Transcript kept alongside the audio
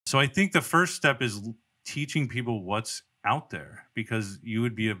So I think the first step is teaching people what's out there, because you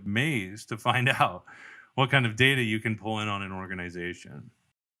would be amazed to find out what kind of data you can pull in on an organization.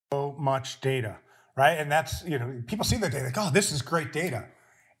 So much data, right? And that's, people see the data, like, oh, this is great data.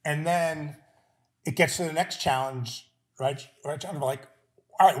 And then it gets to the next challenge, right? John, like,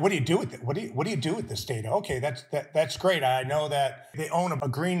 all right, what do you do with it? What do you do with this data? Okay, that's great. I know that they own a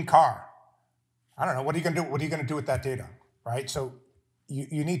green car. I don't know. What are you going to do? What are you going to do with that data, right? So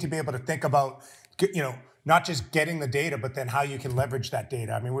you need to be able to think about, not just getting the data, but then how you can leverage that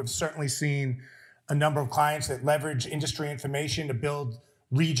data. I mean, we've certainly seen a number of clients that leverage industry information to build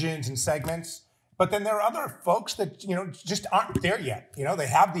regions and segments. But then there are other folks that just aren't there yet. They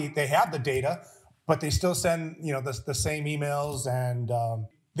have the data, but they still send the same emails, and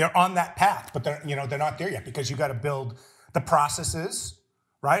they're on that path, but they're not there yet, because you got to build the processes,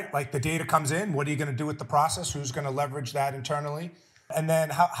 right? Like, the data comes in, what are you going to do with the process? Who's going to leverage that internally? And then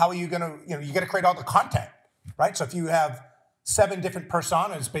how are you going to, you got to create all the content, right? So if you have 7 different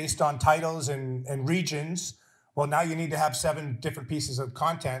personas based on titles and regions, well, now you need to have 7 different pieces of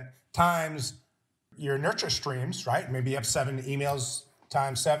content times your nurture streams, right? Maybe you have 7 emails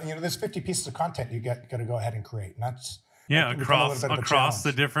times 7. There's 50 pieces of content you got to go ahead and create, and that's across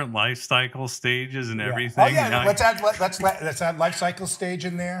the different life cycle stages and everything. Oh yeah, let's add life cycle stage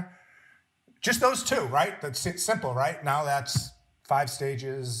in there. Just those 2, right? That's simple, right? Now that's 5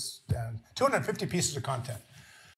 stages and 250 pieces of content.